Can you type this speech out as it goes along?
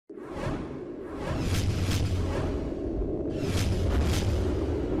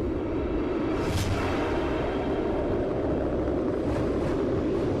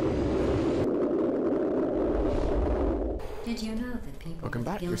Did you know that people Welcome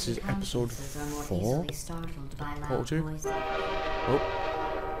back. This is episode 4. Portal 2. Oh,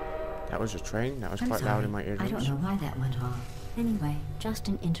 that was a train. That was quite loud in my eardrums. I don't know why that went off. Anyway, just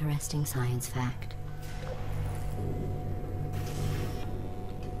an interesting science fact.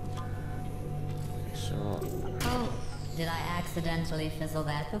 So, Oh, did I accidentally fizzle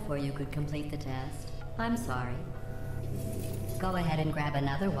that before you could complete the test? I'm sorry. Go ahead and grab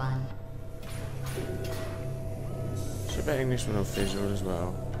another one. so betting this one will fizzle as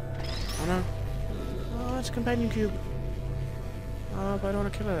well. Oh no. Oh, it's a companion cube. Oh, but I don't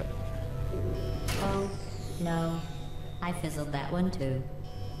want to kill it. Oh, no. I fizzled that one too.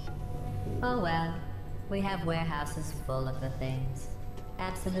 Oh well. We have warehouses full of the things.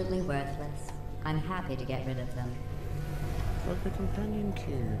 Absolutely worthless. I'm happy to get rid of them. Fuck the companion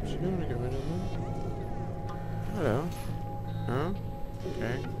cubes. You don't want to get rid of them. Hello. Oh,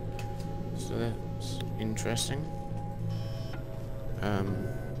 okay. So that's interesting.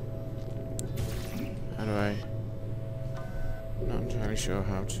 How do I... Not entirely sure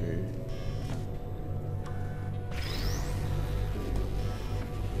how to...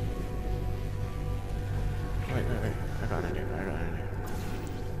 Wait. I got an idea.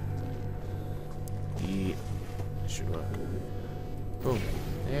 Should work. Boom.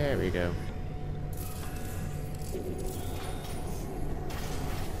 There we go.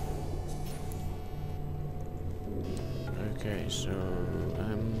 Okay, so I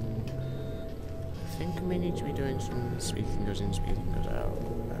think we need to be doing some speaking goes in, speaking goes out.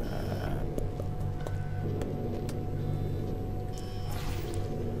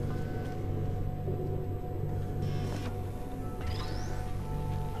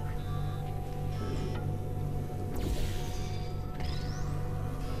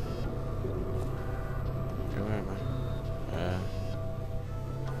 Where am I?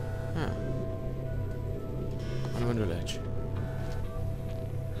 I'm under a ledge.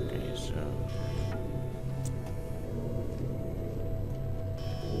 Okay, so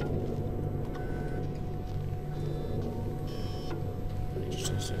let me just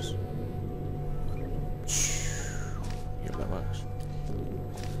test this. Yep, that works.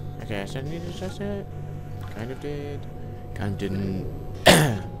 Okay, I said I needed to test it. Kind of did. Kind of didn't.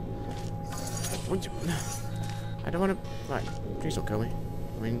 I don't want to. Right, please don't kill me.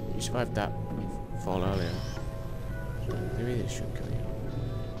 I mean, you survived that fall earlier. So maybe this should kill you.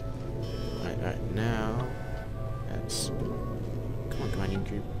 Right, now. Let's. Come on, companion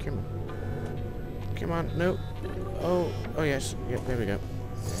cube. Come on, no. Oh, yes. Yep, there we go.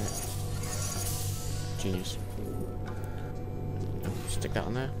 Yeah. Genius. Oh, stick that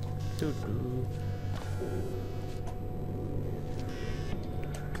on there. Doo-doo.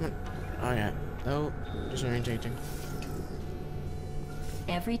 Come on. Oh, yeah. Oh, disorientating.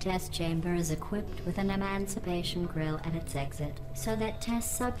 Every test chamber is equipped with an emancipation grill at its exit, so that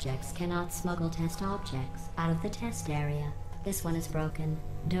test subjects cannot smuggle test objects out of the test area. This one is broken.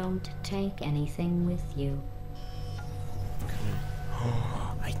 Don't take anything with you.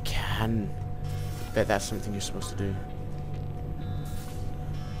 Oh, I can. Bet that's something you're supposed to do.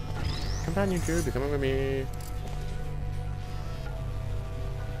 Companion cube, be coming with me.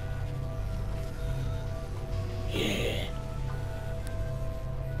 Yeah.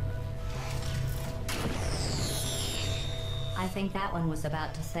 I think that one was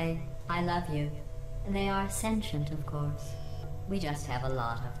about to say, I love you. They are sentient, of course. We just have a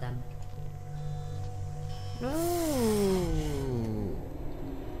lot of them.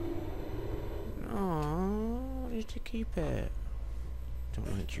 No, I need to keep it.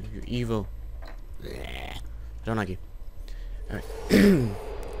 Don't like you. You're evil. I don't like you. Alright.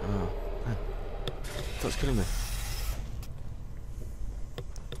 Oh, man. That's killing me.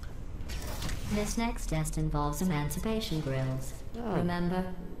 This next test involves emancipation grills. Oh. Remember,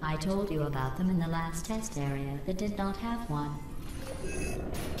 I told you about them in the last test area that did not have one.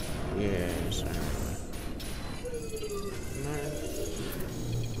 Yes, I remember.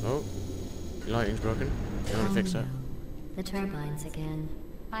 No. Oh, your lighting's broken. You want to fix that? The turbines again.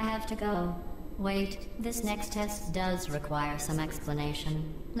 I have to go. Wait, this next test does require some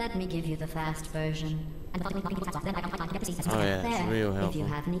explanation. Let me give you the fast version. Oh yeah, that's real helpful. If you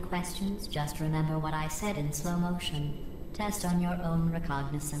have any questions, just remember what I said in slow motion. Test on your own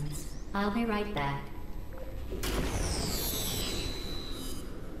recognizance. I'll be right back.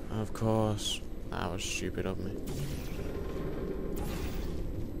 Of course. That was stupid of me.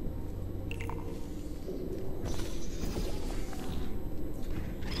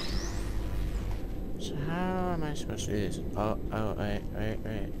 So how am I supposed to do this? Oh, wait.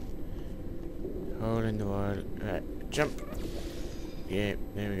 Hole in the wall. Right, jump. Yeah,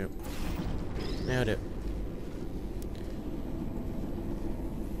 there we go. Nailed it.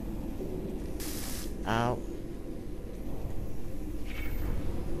 Ow.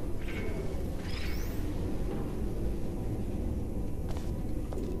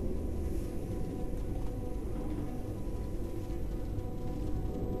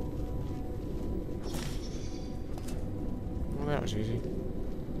 Well, that was easy.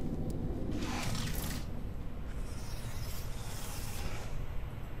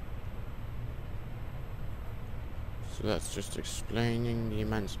 So that's just explaining the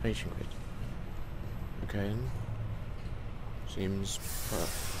emancipation grid. Okay. Seems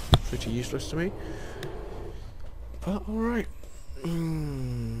pretty useless to me. But alright.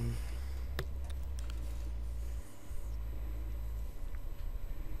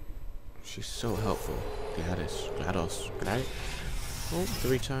 She's so helpful. GLaDOS. G'day. Oh, the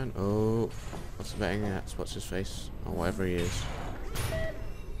return. Oh, what's the betting? That's what's his face. Or whatever he is.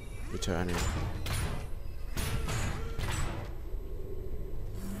 Returning.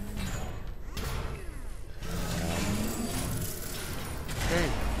 Okay.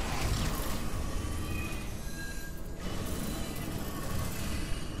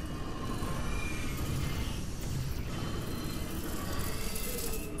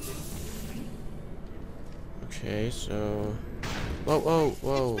 Okay, so...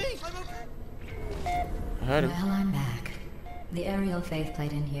 Whoa. I heard him. Well, I'm back. The aerial faith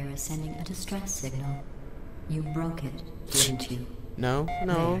plate in here is sending a distress signal. You broke it, didn't you? No.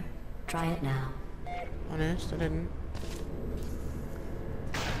 There. Try it now. Honest, I didn't.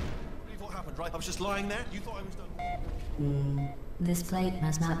 What happened, right? I was just lying there. You thought I was done. This plate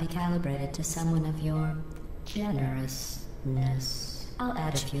must not be calibrated to someone of your generousness. I'll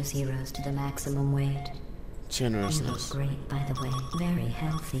add a few zeros to the maximum weight. You look Generousness. great, by the way. Very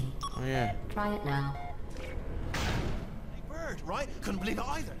healthy. Oh yeah. Try it now. Hey, bird, right? Couldn't believe it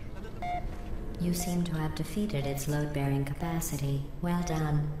either. And then You seem to have defeated its load-bearing capacity. Well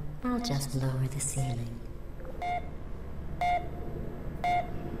done. I'll just lower the ceiling.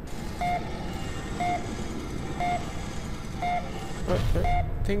 But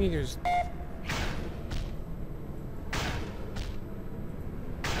thingy is...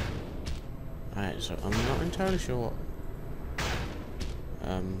 Alright, so I'm not entirely sure what...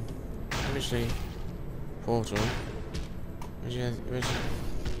 obviously... Portal. Where's it?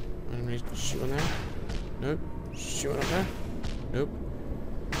 Anybody shoot on there? Nope. Shoot up there? Nope.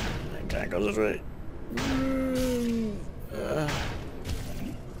 I can't go this way.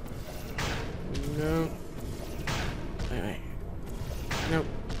 No. Wait. Nope.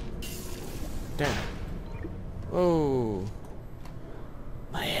 Damn. Oh.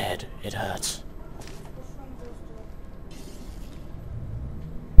 My head. It hurts.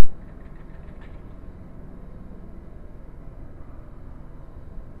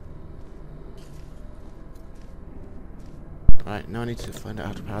 Right, now I need to find out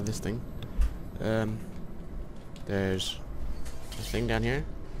how to power this thing. There's this thing down here.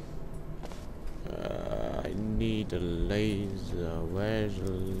 I need a laser. Where's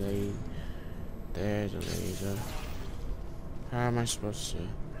the laser? There's a laser. How am I supposed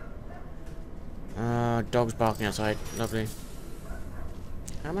to? Dog's barking outside. Lovely.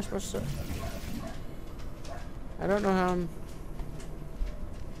 How am I supposed to? I don't know how I'm...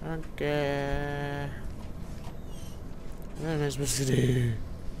 Okay. What am I supposed to do?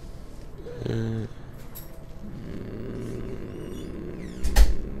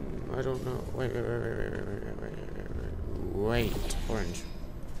 I don't know. Wait. Orange.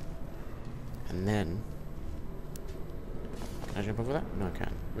 And then... Can I jump over that? No, I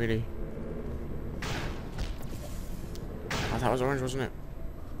can't. Really? I thought it was orange, wasn't it?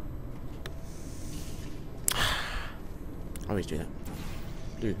 Always do that.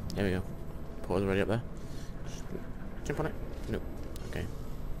 Blue. There we go. Portal's already up there. Jump on it. Nope. Okay.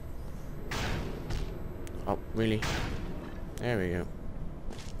 Oh, really? There we go.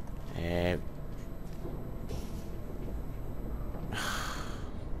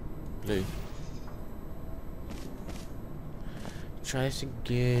 Blue. Try this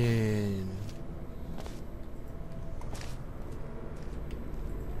again.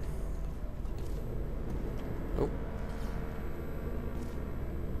 Oh.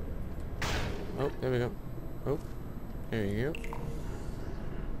 Oh, there we go. Oh. There we go.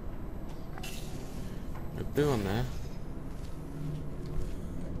 A blue on there.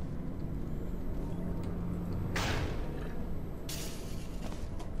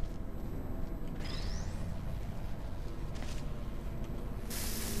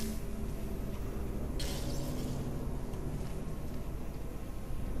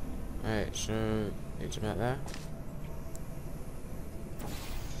 Alright, so it's about there.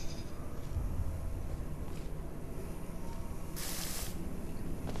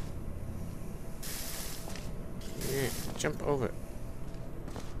 jump over it.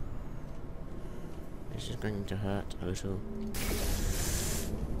 This is going to hurt a little.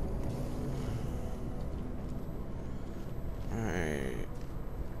 Alright.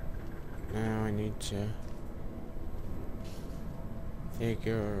 Now I need to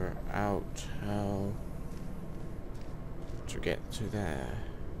figure out how to get to there.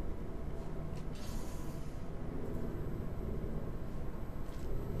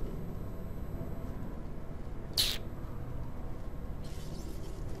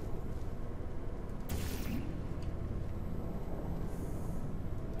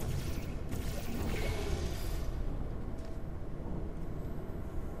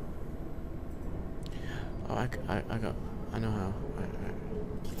 Oh, I know how.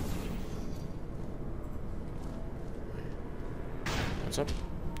 What's up?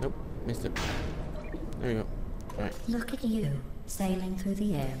 Nope, missed it. There we go. Alright. Look at you, sailing through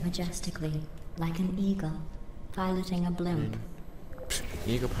the air majestically, like an eagle, piloting a blimp.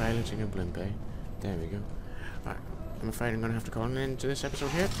 Eagle piloting a blimp, eh? There we go. Alright, I'm afraid I'm gonna have to call an end to this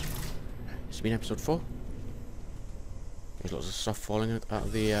episode here. It's been episode 4. There's lots of stuff falling out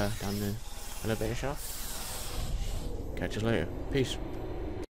of the down the elevator shaft. Catch you later. Peace.